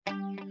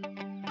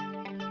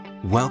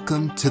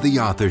Welcome to The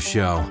Author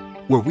Show,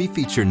 where we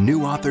feature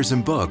new authors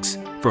and books,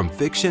 from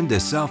fiction to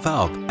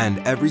self-help and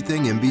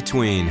everything in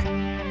between.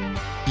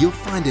 You'll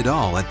find it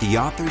all at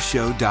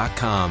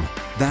theauthorshow.com.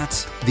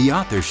 That's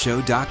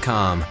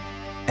theauthorshow.com.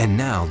 And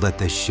now let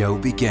the show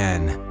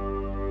begin.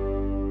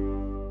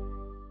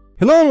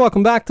 Hello and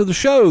welcome back to the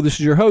show.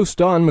 This is your host,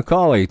 Don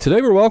McCauley.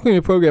 Today we're welcoming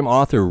to the program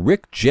author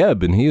Rick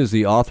Jebb, and he is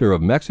the author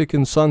of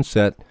Mexican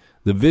Sunset,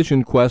 The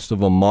Vision Quest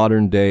of a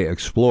Modern-Day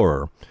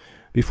Explorer.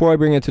 Before I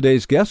bring in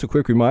today's guest, a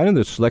quick reminder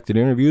that selected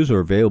interviews are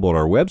available on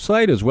our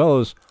website as well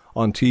as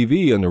on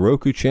TV on the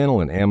Roku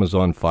channel and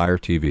Amazon Fire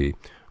TV.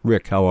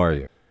 Rick, how are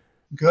you?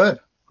 Good.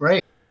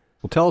 Great.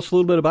 Well, tell us a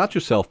little bit about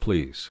yourself,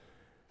 please.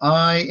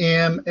 I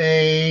am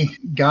a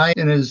guy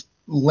in his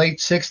late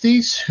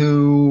 60s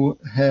who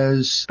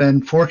has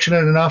been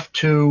fortunate enough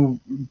to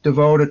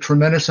devote a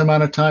tremendous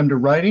amount of time to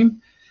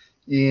writing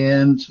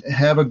and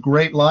have a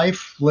great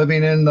life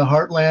living in the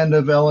heartland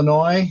of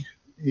Illinois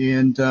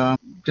and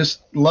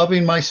just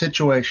loving my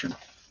situation.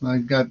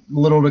 I've got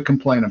little to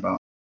complain about.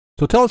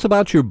 So tell us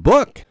about your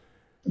book.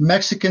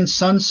 Mexican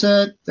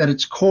Sunset, at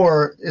its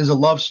core, is a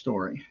love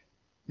story.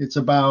 It's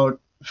about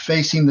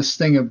facing the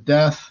sting of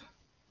death,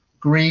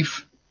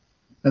 grief,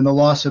 and the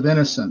loss of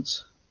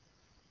innocence.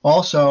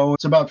 Also,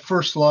 it's about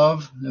first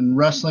love and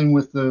wrestling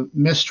with the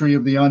mystery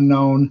of the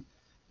unknown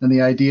and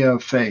the idea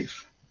of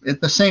faith. At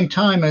the same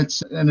time,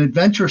 it's an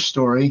adventure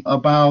story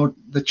about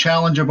the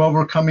challenge of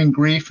overcoming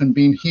grief and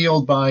being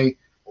healed by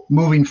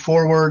moving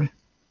forward,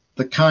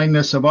 the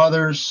kindness of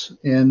others,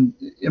 and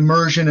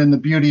immersion in the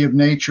beauty of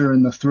nature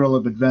and the thrill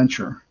of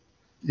adventure.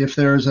 If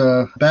there's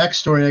a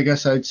backstory, I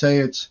guess I'd say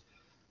it's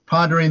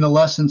pondering the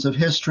lessons of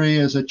history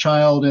as a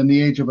child in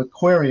the age of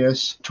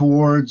Aquarius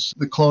towards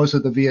the close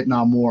of the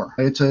Vietnam War.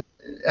 It's an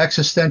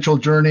existential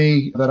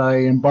journey that I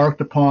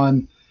embarked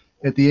upon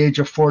at the age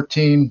of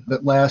 14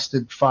 that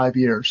lasted 5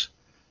 years.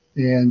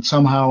 And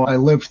somehow I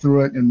lived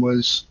through it and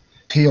was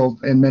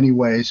healed in many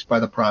ways by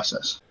the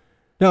process.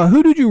 Now,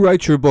 who did you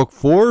write your book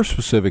for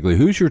specifically?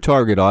 Who's your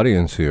target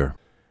audience here?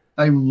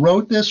 I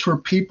wrote this for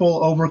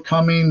people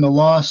overcoming the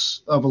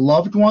loss of a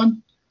loved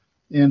one,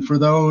 and for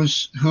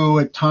those who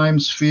at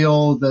times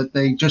feel that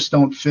they just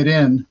don't fit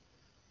in,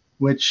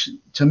 which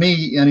to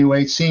me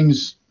anyway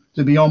seems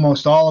to be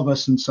almost all of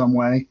us in some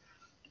way,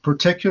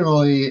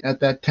 particularly at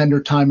that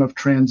tender time of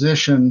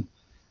transition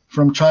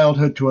from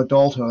childhood to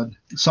adulthood,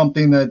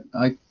 something that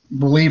I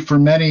believe for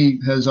many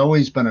has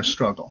always been a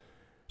struggle.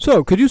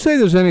 So, could you say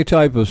there's any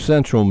type of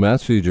central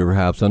message or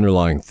perhaps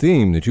underlying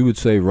theme that you would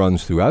say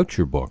runs throughout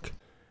your book?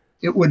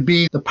 It would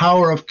be the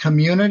power of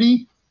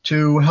community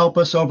to help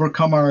us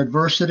overcome our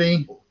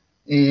adversity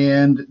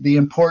and the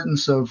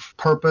importance of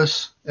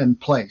purpose and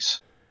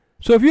place.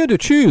 So if you had to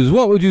choose,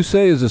 what would you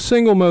say is the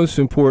single most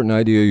important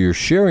idea you're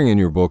sharing in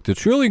your book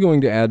that's really going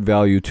to add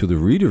value to the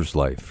reader's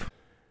life?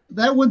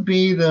 That would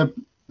be the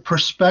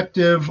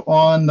perspective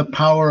on the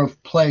power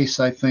of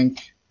place, I think,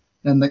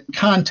 and the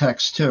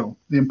context too,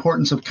 the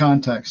importance of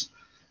context,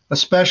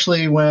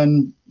 especially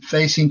when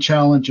facing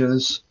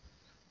challenges.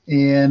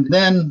 And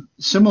then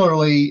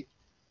similarly,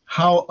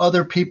 how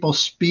other people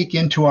speak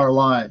into our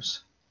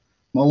lives,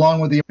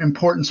 along with the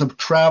importance of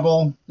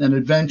travel and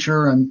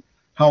adventure and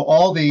how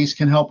all these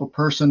can help a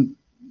person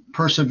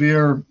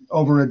persevere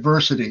over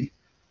adversity.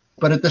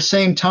 But at the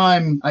same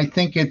time, I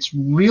think it's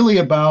really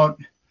about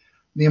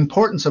the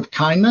importance of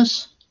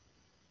kindness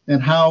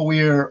and how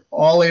we're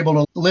all able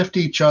to lift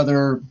each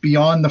other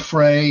beyond the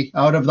fray,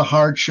 out of the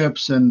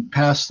hardships, and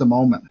past the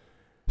moment.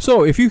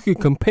 So if you could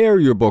compare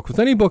your book with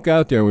any book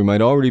out there we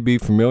might already be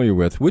familiar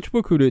with, which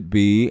book would it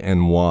be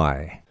and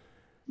why?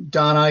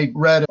 Don, I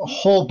read a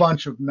whole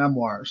bunch of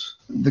memoirs.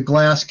 The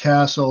Glass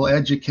Castle,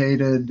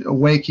 Educated,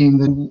 Awaking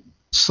the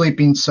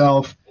Sleeping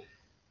Self.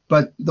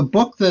 But the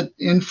book that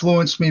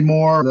influenced me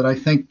more, that I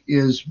think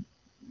is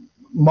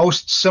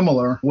most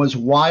similar, was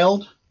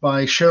Wild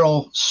by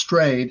Cheryl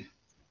Strayed.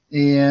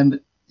 And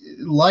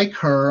like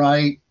her,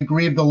 I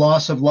grieved the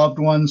loss of loved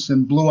ones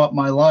and blew up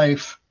my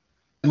life.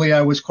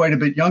 I was quite a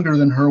bit younger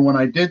than her when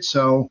I did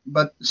so.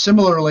 But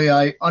similarly,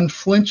 I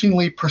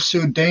unflinchingly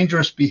pursued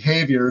dangerous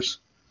behaviors,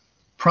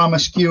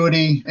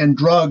 promiscuity, and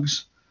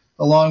drugs,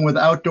 along with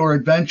outdoor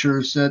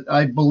adventures that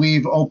I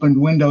believe opened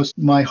windows.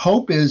 My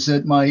hope is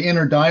that my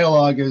inner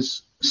dialogue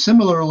is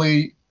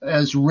similarly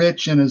as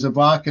rich and as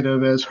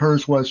evocative as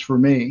hers was for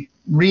me.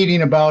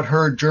 Reading about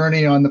her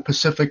journey on the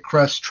Pacific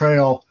Crest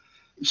Trail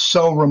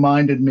so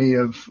reminded me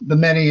of the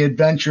many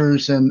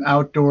adventures and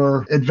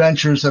outdoor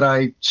adventures that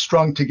I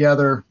strung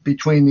together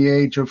between the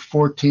age of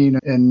 14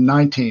 and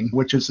 19,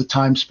 which is the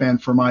time span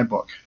for my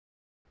book.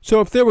 So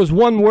if there was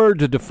one word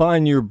to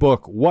define your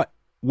book, what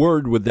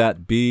word would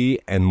that be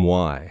and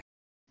why?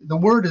 The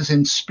word is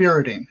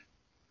inspiriting,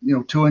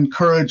 to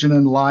encourage and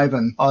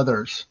enliven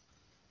others.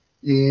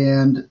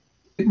 And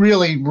it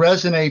really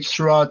resonates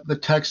throughout the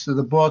text of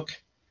the book.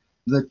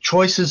 The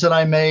choices that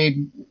I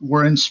made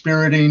were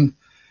inspiriting.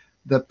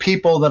 The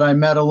people that I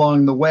met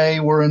along the way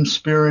were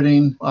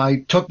inspiriting.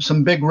 I took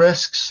some big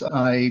risks.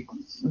 I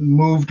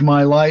moved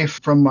my life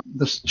from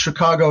the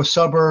Chicago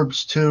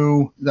suburbs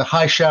to the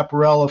high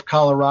chaparral of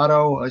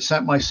Colorado. I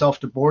sent myself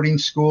to boarding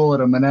school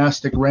at a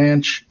monastic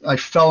ranch. I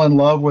fell in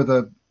love with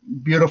a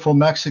beautiful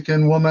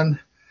Mexican woman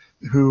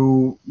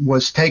who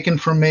was taken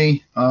from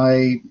me.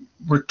 I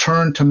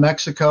returned to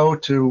Mexico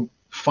to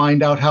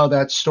find out how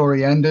that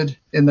story ended.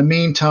 In the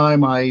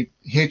meantime, I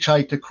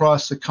hitchhiked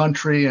across the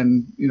country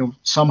and,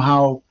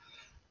 somehow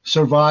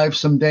survived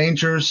some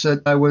dangers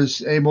that I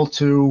was able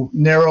to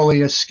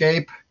narrowly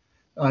escape.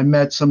 I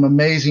met some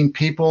amazing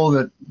people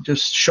that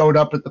just showed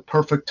up at the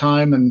perfect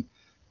time and,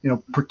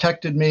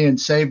 protected me and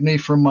saved me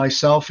from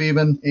myself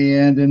even.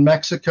 And in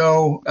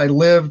Mexico, I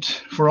lived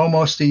for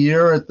almost a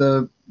year at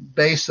the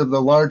base of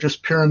the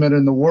largest pyramid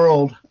in the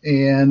world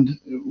and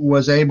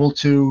was able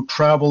to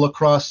travel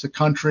across the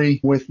country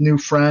with new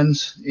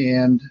friends,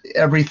 and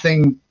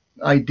everything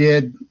I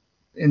did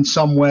in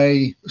some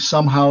way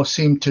somehow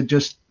seemed to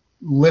just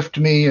lift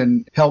me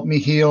and help me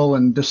heal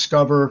and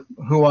discover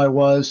who I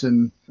was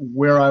and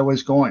where I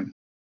was going.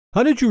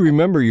 How did you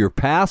remember your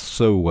past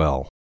so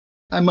well?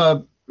 I'm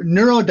a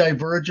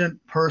neurodivergent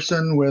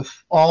person with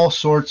all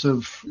sorts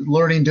of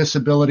learning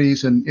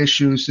disabilities and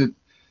issues that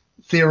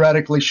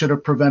theoretically should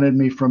have prevented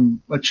me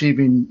from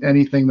achieving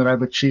anything that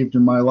I've achieved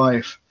in my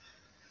life.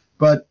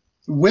 But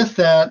with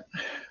that,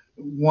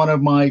 one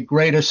of my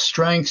greatest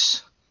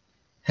strengths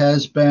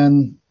has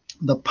been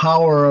the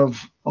power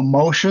of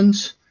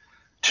emotions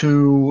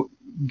to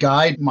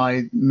guide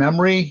my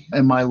memory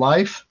and my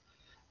life.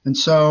 And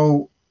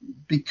so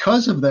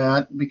because of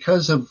that,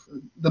 because of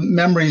the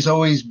memories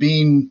always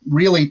being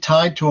really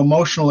tied to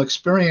emotional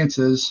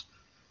experiences,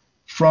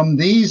 from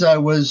these I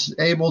was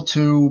able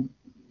to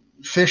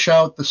fish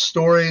out the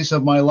stories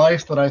of my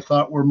life that I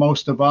thought were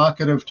most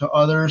evocative to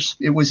others.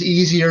 It was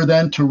easier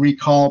then to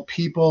recall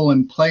people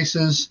and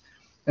places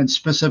and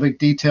specific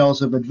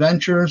details of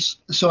adventures.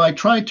 So I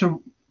tried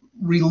to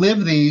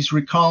relive these,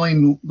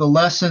 recalling the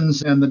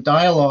lessons and the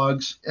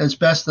dialogues as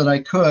best that I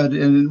could.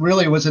 And it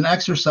really was an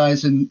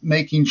exercise in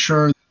making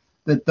sure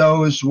that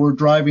those were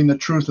driving the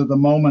truth of the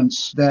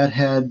moments that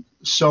had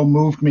so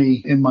moved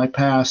me in my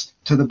past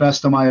to the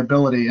best of my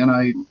ability. And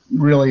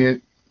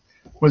it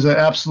was an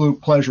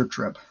absolute pleasure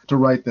trip to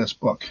write this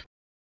book.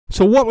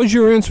 So what was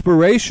your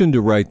inspiration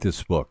to write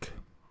this book?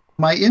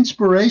 My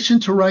inspiration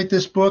to write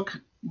this book,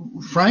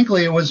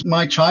 frankly, it was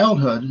my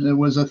childhood. It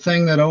was a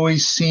thing that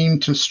always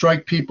seemed to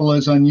strike people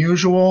as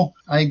unusual.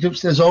 I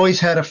just has always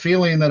had a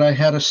feeling that I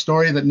had a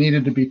story that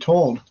needed to be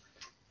told.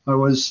 I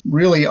was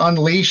really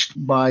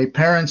unleashed by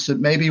parents that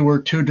maybe were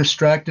too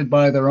distracted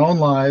by their own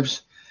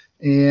lives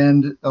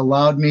and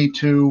allowed me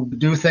to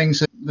do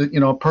things that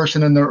a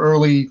person in their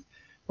early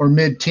or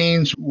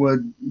mid-teens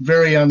would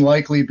very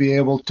unlikely be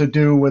able to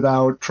do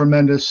without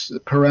tremendous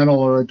parental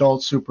or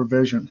adult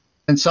supervision.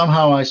 And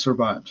somehow I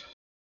survived.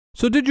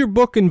 So did your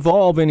book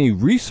involve any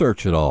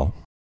research at all?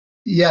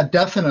 Yeah,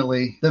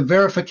 definitely. The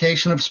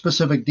verification of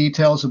specific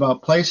details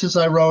about places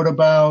I wrote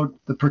about,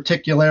 the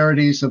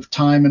particularities of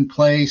time and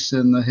place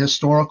and the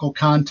historical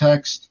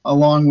context,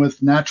 along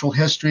with natural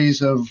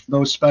histories of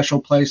those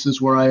special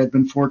places where I had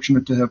been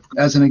fortunate to have.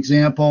 As an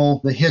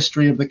example, the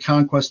history of the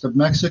conquest of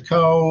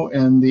Mexico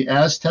and the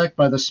Aztec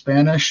by the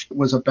Spanish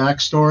was a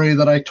backstory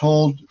that I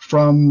told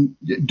from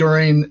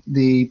during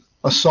the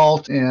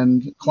assault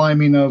and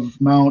climbing of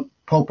Mount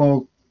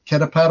Popocatépetl,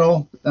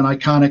 an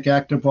iconic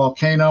active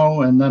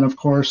volcano, and then, of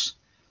course,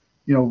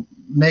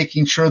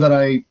 making sure that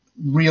I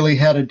really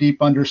had a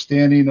deep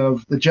understanding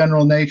of the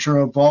general nature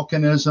of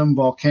volcanism,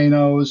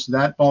 volcanoes,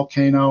 that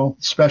volcano,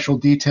 special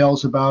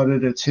details about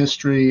it, its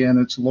history, and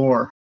its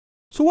lore.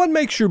 So what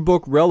makes your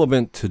book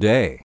relevant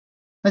today?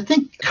 I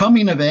think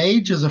coming of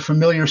age is a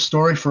familiar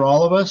story for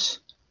all of us.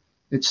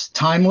 It's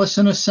timeless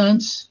in a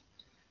sense,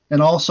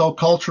 and also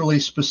culturally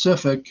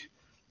specific,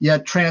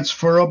 yet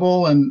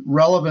transferable and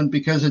relevant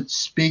because it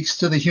speaks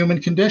to the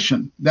human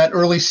condition. That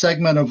early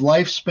segment of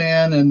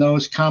lifespan and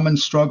those common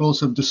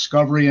struggles of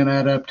discovery and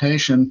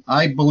adaptation,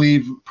 I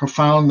believe,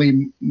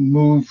 profoundly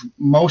move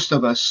most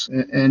of us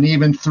and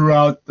even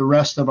throughout the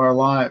rest of our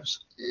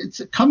lives. It's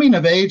a coming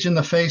of age in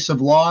the face of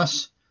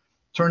loss,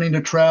 turning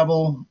to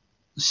travel,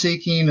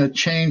 seeking a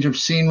change of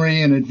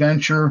scenery and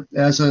adventure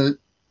as a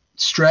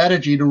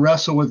strategy to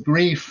wrestle with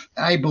grief,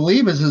 I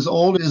believe is as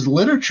old as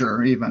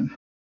literature even.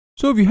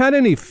 So have you had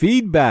any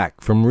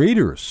feedback from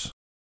readers?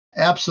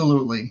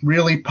 Absolutely.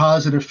 Really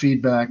positive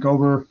feedback.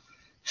 Over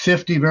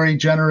 50 very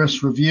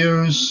generous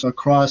reviews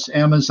across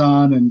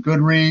Amazon and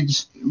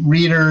Goodreads.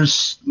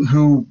 Readers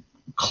who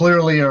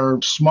clearly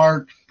are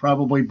smart,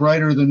 probably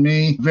brighter than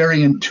me,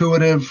 very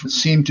intuitive,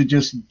 seem to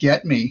just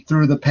get me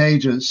through the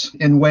pages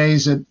in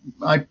ways that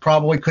I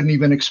probably couldn't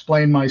even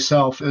explain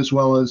myself as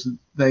well as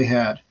they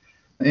had.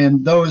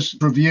 And those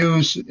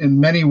reviews in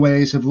many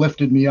ways have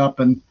lifted me up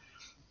and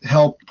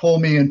helped pull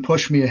me and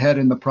push me ahead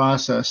in the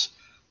process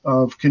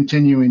of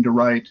continuing to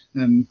write.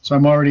 And so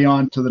I'm already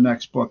on to the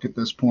next book at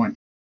this point.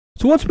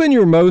 So what's been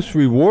your most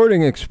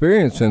rewarding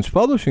experience since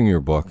publishing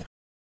your book?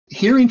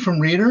 Hearing from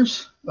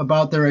readers,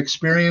 about their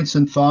experience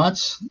and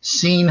thoughts,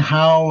 seeing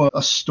how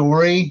a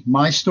story,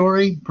 my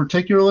story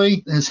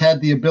particularly, has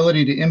had the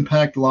ability to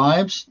impact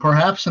lives,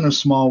 perhaps in a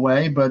small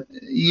way, but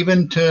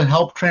even to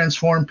help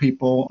transform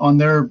people on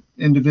their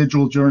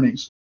individual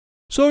journeys.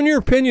 So in your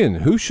opinion,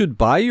 who should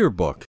buy your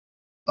book?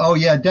 Oh,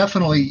 yeah,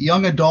 definitely.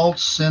 Young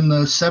adults in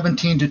the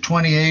 17 to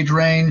 20 age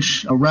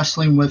range,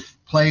 wrestling with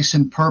place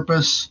and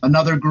purpose.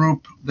 Another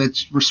group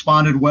that's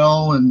responded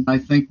well and I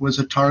think was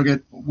a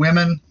target,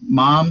 women,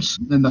 moms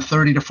in the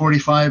 30 to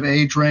 45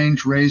 age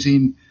range,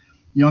 raising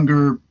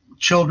younger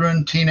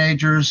children,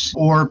 teenagers,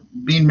 or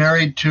being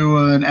married to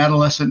an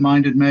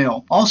adolescent-minded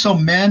male. Also,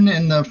 men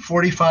in the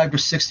 45 to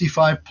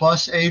 65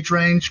 plus age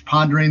range,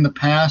 pondering the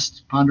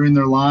past, pondering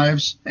their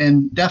lives,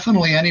 and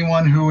definitely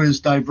anyone who is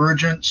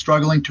divergent,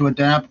 struggling to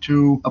adapt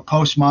to a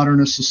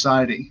postmodernist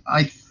society.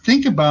 I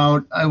think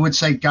about, I would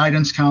say,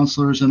 guidance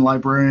counselors and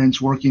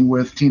librarians working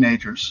with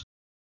teenagers.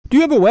 Do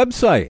you have a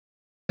website?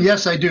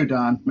 Yes, I do,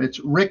 Don. It's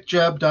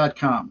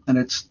rickjebb.com, and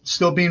it's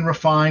still being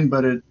refined,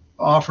 but it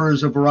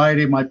offers a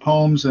variety of my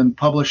poems and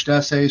published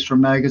essays from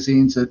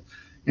magazines that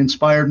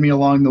inspired me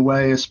along the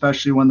way,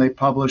 especially when they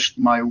published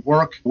my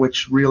work,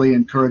 which really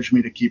encouraged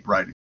me to keep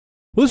writing.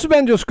 Well, this has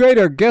been just great.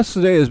 Our guest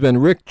today has been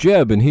Rick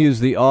Jebb, and he is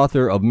the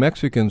author of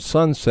Mexican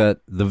Sunset,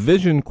 The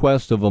Vision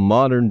Quest of a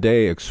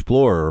Modern-Day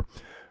Explorer.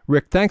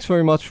 Rick, thanks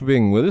very much for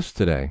being with us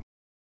today.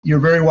 You're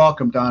very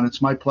welcome, Don.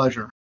 It's my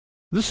pleasure.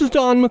 This is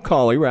Don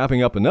McCauley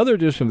wrapping up another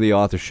edition of The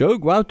Author Show.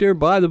 Go out there,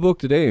 buy the book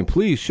today, and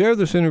please share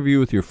this interview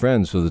with your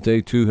friends so that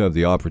they too have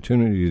the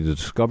opportunity to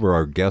discover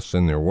our guests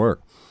and their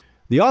work.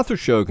 The Author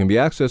Show can be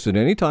accessed at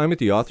any time at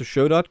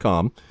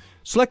theauthorshow.com.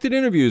 Selected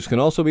interviews can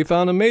also be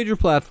found on major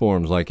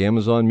platforms like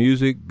Amazon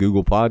Music,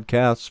 Google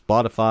Podcasts,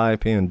 Spotify,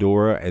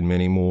 Pandora, and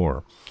many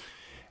more.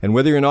 And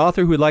whether you're an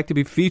author who would like to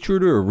be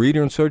featured or a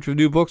reader in search of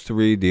new books to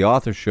read, The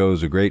Author Show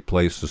is a great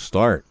place to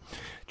start.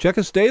 Check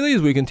us daily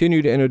as we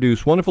continue to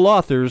introduce wonderful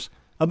authors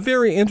of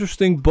very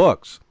interesting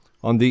books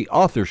on The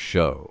Author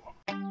Show.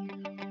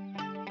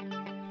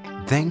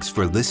 Thanks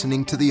for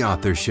listening to The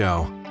Author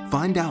Show.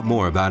 Find out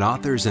more about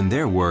authors and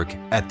their work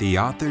at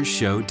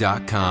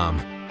theauthorshow.com.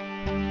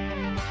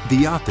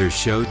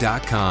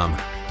 Theauthorshow.com.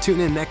 Tune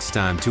in next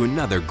time to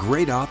another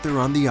great author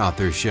on The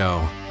Author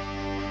Show.